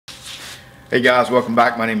Hey guys, welcome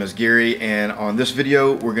back. My name is Gary, and on this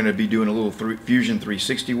video we're going to be doing a little Fusion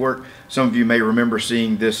 360 work. Some of you may remember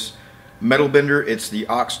seeing this metal bender. It's the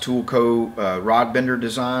Oxtoolco Rod bender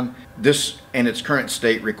design. This in its current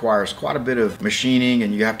state requires quite a bit of machining,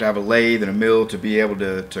 and you have to have a lathe and a mill to be able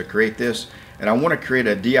to create this. And I want to create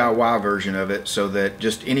a DIY version of it so that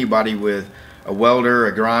just anybody with a welder,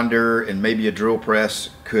 a grinder, and maybe a drill press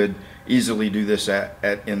could easily do this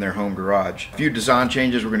in their home garage. A few design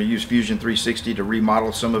changes. We're going to use Fusion 360 to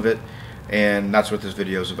remodel some of it, and that's what this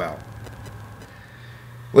video is about.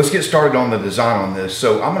 Let's get started on the design on this.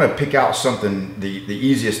 So I'm going to pick out something, the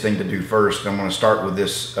easiest thing to do first. I'm going to start with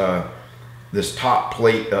this this top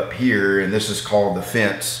plate up here, and this is called the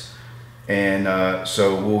fence, and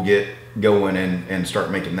so we'll get going and start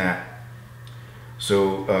making that.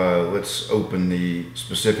 So let's open the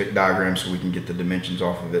specific diagram so we can get the dimensions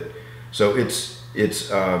off of it. So it's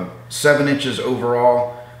 7 inches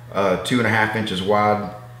overall, 2.5 inches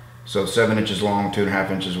wide. So 7 inches long,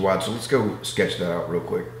 2.5 inches wide. So let's go sketch that out real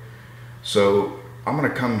quick. So I'm going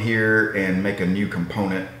to come here and make a new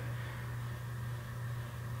component.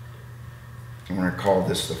 I'm going to call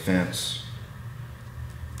this the fence.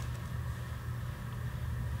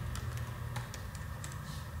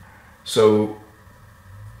 So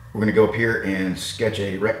we're going to go up here and sketch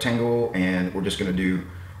a rectangle, and we're just going to do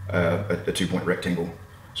a 2-point rectangle.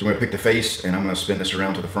 So I'm going to pick the face, and I'm going to spin this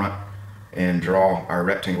around to the front and draw our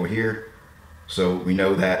rectangle here. So we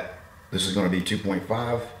know that this is going to be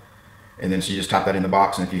 2.5, and then so you just type that in the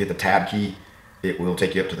box, and if you hit the tab key, it will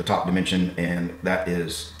take you up to the top dimension, and that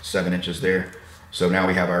is 7 inches there. So now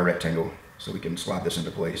we have our rectangle, so we can slide this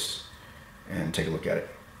into place and take a look at it.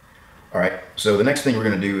 All right, so the next thing we're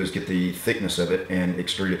going to do is get the thickness of it and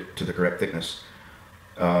extrude it to the correct thickness.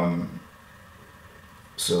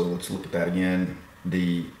 So let's look at that again.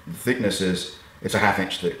 The thickness is, it's a 1/2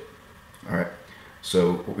 inch thick. All right,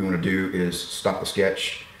 so what we want to do is stop the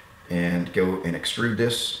sketch and go and extrude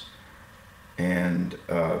this, and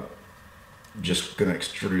just going to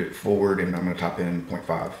extrude it forward, and I'm going to type in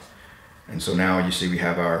 0.5. And so now you see we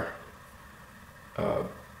have our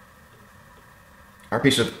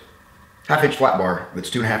piece of 1/2 inch flat bar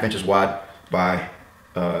that's 2.5 inches wide by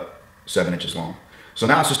 7 inches long. So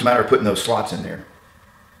now it's just a matter of putting those slots in there.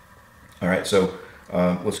 All right, so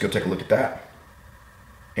let's go take a look at that.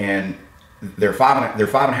 And they're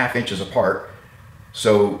 5.5 inches apart.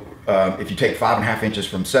 So if you take 5.5 inches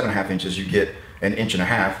from 7.5 inches, you get 1.5 inches.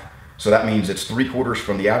 So that means it's 3/4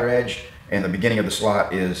 from the outer edge, and the beginning of the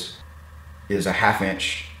slot is a 1/2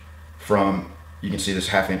 inch from, you can see this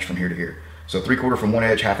 1/2 inch from here to here. So 3/4 from one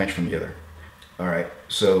edge, 1/2 inch from the other. All right,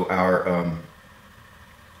 so our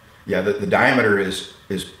the diameter is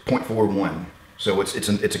 0.41. So it's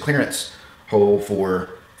a clearance hole for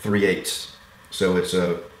 3/8. So it's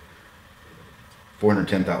a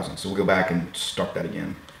 410 thousandths. So we'll go back and start that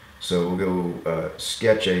again. So we'll go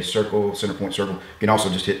sketch a circle, center point circle. You can also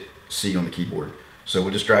just hit C on the keyboard. So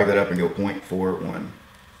we'll just drag that up and go 0.41.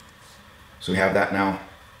 So we have that now.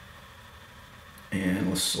 And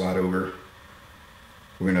let's slide over.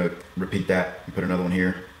 We're going to repeat that and put another one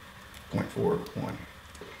here, 0.41.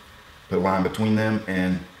 Put a line between them,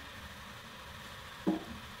 and we're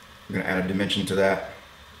going to add a dimension to that.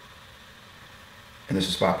 And this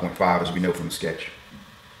is 5.5, as we know from the sketch.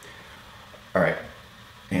 All right,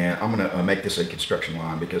 and I'm going to make this a construction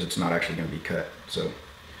line because it's not actually going to be cut. So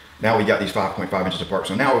now we got these 5.5 inches apart.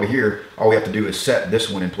 So now over here, all we have to do is set this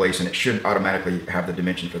one in place, and it should automatically have the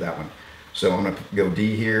dimension for that one. So I'm going to go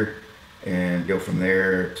D here and go from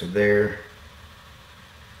there to there.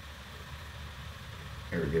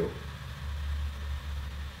 There we go.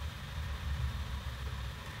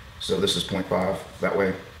 So this is 0.5 that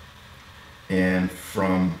way. And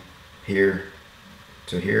from here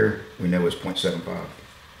to here, we know is 0.75.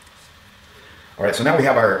 All right, so now we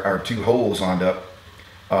have our two holes lined up.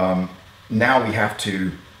 Now we have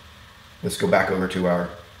to, let's go back over to our,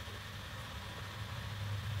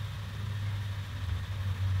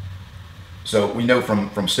 so we know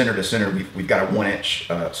from center to center, we've got a 1 inch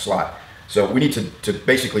slot. So we need to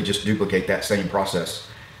basically just duplicate that same process,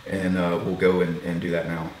 and we'll go and do that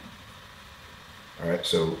now. All right,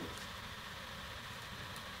 so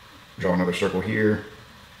draw another circle here,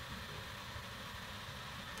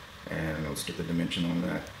 and let's get the dimension on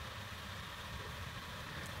that.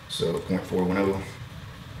 So 0.410.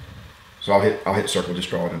 So I'll hit circle, just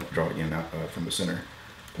draw it again from the center,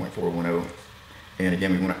 0.410. And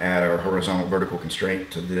again, we want to add our horizontal vertical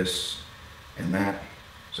constraint to this and that.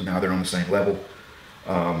 So now they're on the same level.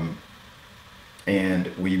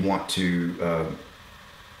 And we want to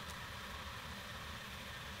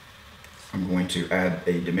I'm going to add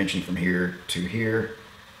a dimension from here to here,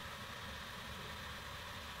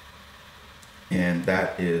 and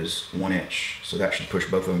that is 1 inch. So that should push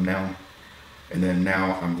both of them down. And then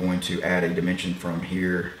now I'm going to add a dimension from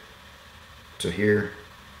here to here,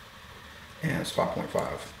 and it's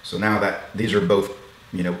 5.5. So now that these are both,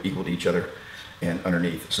 you know, equal to each other and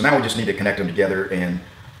underneath. So now we just need to connect them together and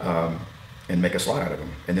make a slot out of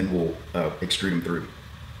them, and then we'll extrude them through.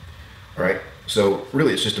 All right. So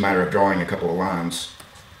really, it's just a matter of drawing a couple of lines.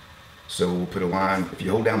 So we'll put a line. If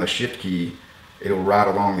you hold down the Shift key, it'll ride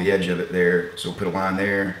along the edge of it there. So we'll put a line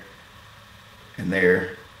there and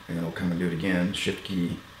there, and it'll come and do it again. Shift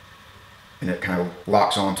key, and it kind of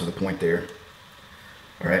locks on to the point there.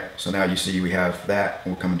 All right. So now you see we have that.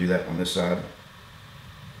 We'll come and do that on this side.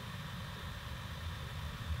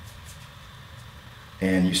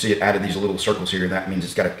 And you see it added these little circles here. That means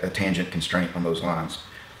it's got a tangent constraint on those lines.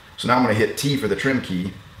 So now I'm going to hit T for the trim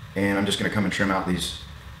key, and I'm just going to come and trim out these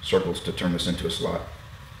circles to turn this into a slot.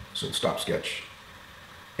 So stop sketch.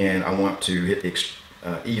 And I want to hit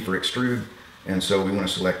E for extrude, and so we want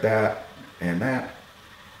to select that, and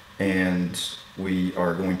we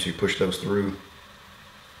are going to push those through.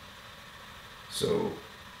 So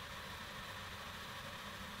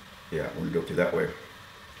yeah, we're going to go through that way.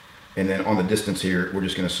 And then on the distance here, we're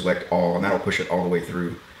just going to select all, and that'll push it all the way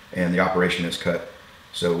through, and the operation is cut.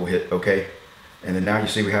 So we'll hit OK, and then now you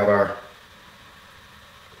see we have our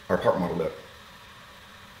part modeled up.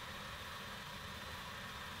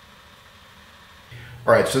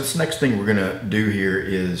 All right, so this next thing we're going to do here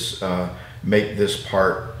is make this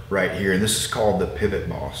part right here, and this is called the pivot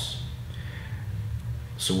boss.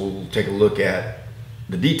 So we'll take a look at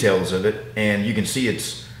the details of it, and you can see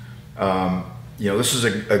it's you know, this is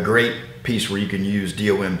a great piece where you can use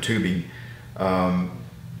DOM tubing.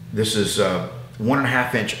 This is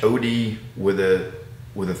 1.5 inch OD with a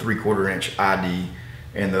 3/4 inch ID,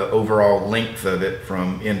 and the overall length of it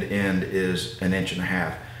from end to end is 1.5 inches.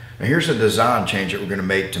 Now here's a design change that we're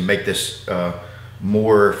going to make this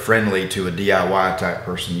more friendly to a DIY type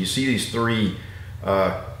person. You see these 3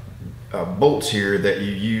 bolts here that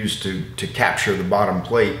you use to capture the bottom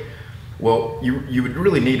plate. Well, you would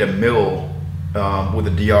really need a mill with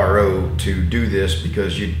a DRO to do this,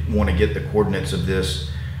 because you want to get the coordinates of this,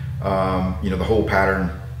 you know, the whole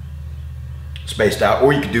pattern spaced out,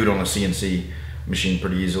 or you could do it on a CNC machine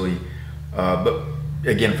pretty easily. But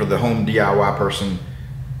again, for the home DIY person,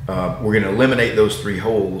 we're going to eliminate those 3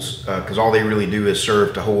 holes because all they really do is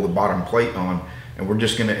serve to hold the bottom plate on, and we're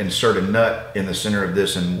just going to insert a nut in the center of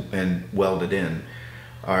this and weld it in.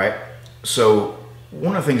 All right. So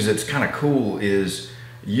one of the things that's kind of cool is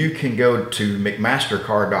you can go to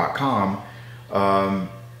McMastercar.com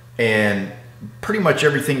and pretty much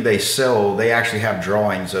everything they sell, they actually have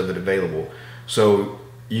drawings of it available. So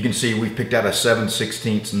you can see we've picked out a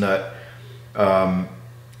 7/16 nut,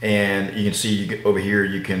 and you can see over here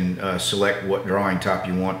you can select what drawing type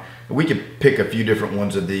you want. We could pick a few different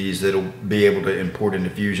ones of these that'll be able to import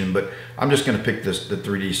into Fusion, but I'm just going to pick the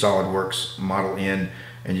 3D SolidWorks model in,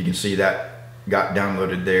 and you can see that got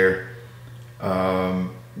downloaded there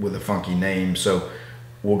with a funky name. So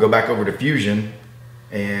we'll go back over to Fusion,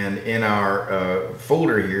 and in our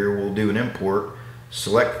folder here we'll do an import,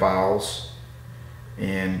 select files,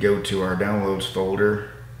 and go to our downloads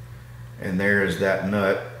folder, and there is that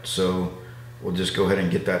nut. So we'll just go ahead and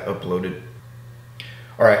get that uploaded.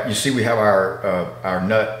 All right, you see we have our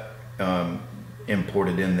nut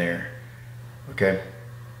imported in there. Okay,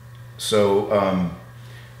 so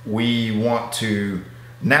we want to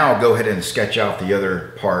now go ahead and sketch out the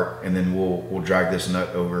other part, and then we'll drag this nut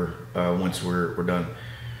over once we're done.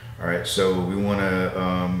 All right, so we want to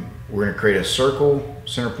we're going to create a circle,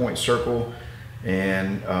 center point circle,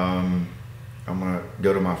 and I'm going to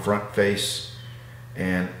go to my front face,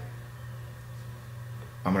 and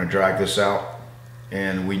I'm going to drag this out,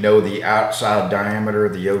 and we know the outside diameter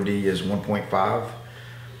of the OD is 1.5,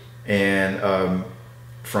 and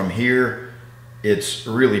from here it's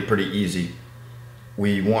really pretty easy.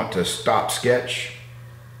 We want to stop sketch.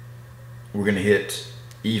 We're going to hit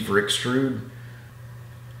E for extrude.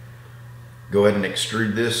 Go ahead and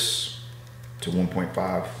extrude this to 1.5.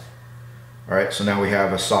 All right, so now we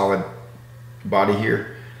have a solid body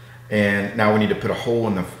here, and now we need to put a hole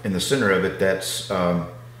in the center of it that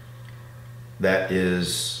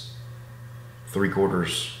is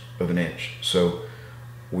 3/4 of an inch. So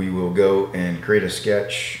we will go and create a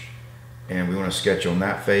sketch, and we want to sketch on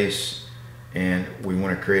that face, and we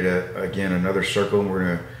want to create again another circle, and we're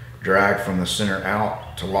going to drag from the center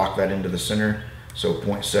out to lock that into the center. So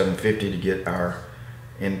 0.750 to get our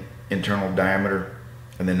internal diameter,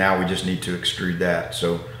 and then now we just need to extrude that.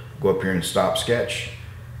 So go up here and stop sketch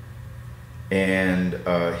and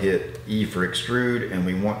hit E for extrude, and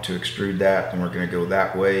we want to extrude that, and we're going to go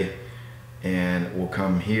that way, and we'll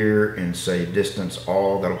come here and say distance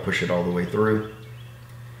all. That'll push it all the way through,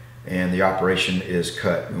 and the operation is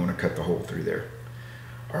cut. We want to cut the hole through there.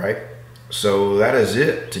 All right, so that is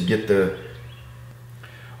it to get the.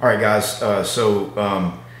 All right, guys,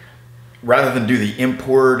 rather than do the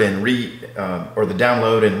import and or the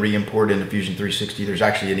download and re-import into Fusion 360, there's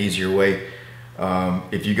actually an easier way.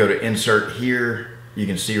 If you go to insert here, you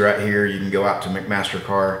can see right here, you can go out to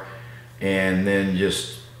McMaster-Carr, and then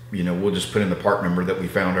just, we'll just put in the part number that we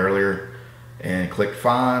found earlier and click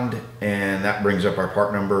find, and that brings up our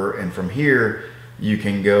part number. And from here, you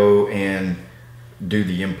can go and do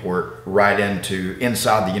the import right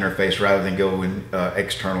inside the interface rather than go in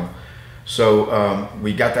external. So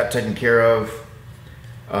we got that taken care of,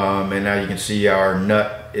 and now you can see our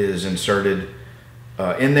nut is inserted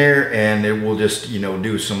in there, and it will just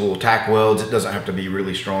do some little tack welds. It doesn't have to be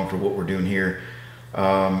really strong for what we're doing here.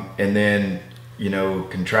 And then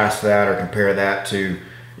contrast that or compare that to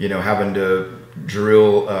having to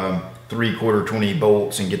drill 3/4 20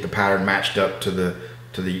 bolts and get the pattern matched up to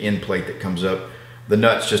the end plate that comes up. The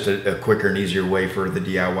nut's just a quicker and easier way for the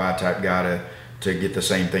DIY type guy to get the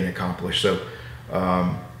same thing accomplished. So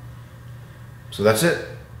so that's it.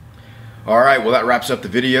 All right, well, that wraps up the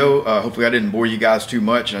video. Hopefully I didn't bore you guys too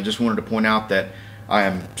much, and I just wanted to point out that I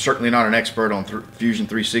am certainly not an expert on Fusion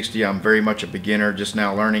 360. I'm very much a beginner, just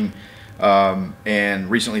now learning, and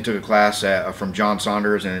recently took a class from John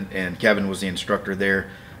Saunders, and Kevin was the instructor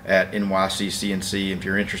there at NYCCNC. If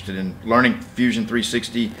you're interested in learning Fusion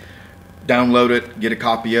 360, download it, get a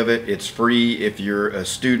copy of it. It's free if you're a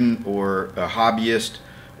student or a hobbyist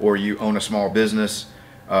or you own a small business.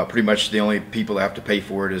 Pretty much the only people that have to pay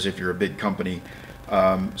for it is if you're a big company.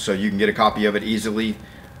 So you can get a copy of it easily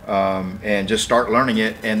and just start learning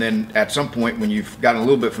it. And then at some point when you've gotten a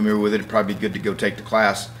little bit familiar with it, it'd probably be good to go take the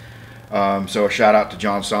class. So a shout out to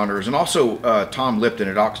John Saunders, and also Tom Lipton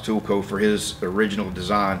at Oxtoolco for his original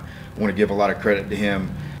design. I want to give a lot of credit to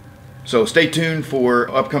him. So stay tuned for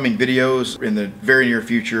upcoming videos in the very near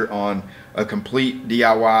future on a complete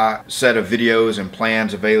DIY set of videos and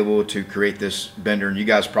plans available to create this bender. And you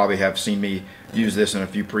guys probably have seen me use this in a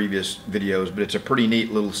few previous videos, but it's a pretty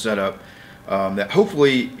neat little setup that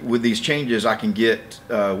hopefully with these changes I can get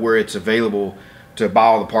where it's available to buy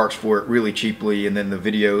all the parts for it really cheaply, and then the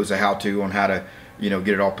videos, a how-to on how to get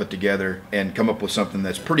it all put together and come up with something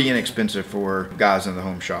that's pretty inexpensive for guys in the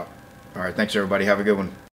home shop. All right, thanks everybody. Have a good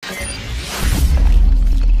one.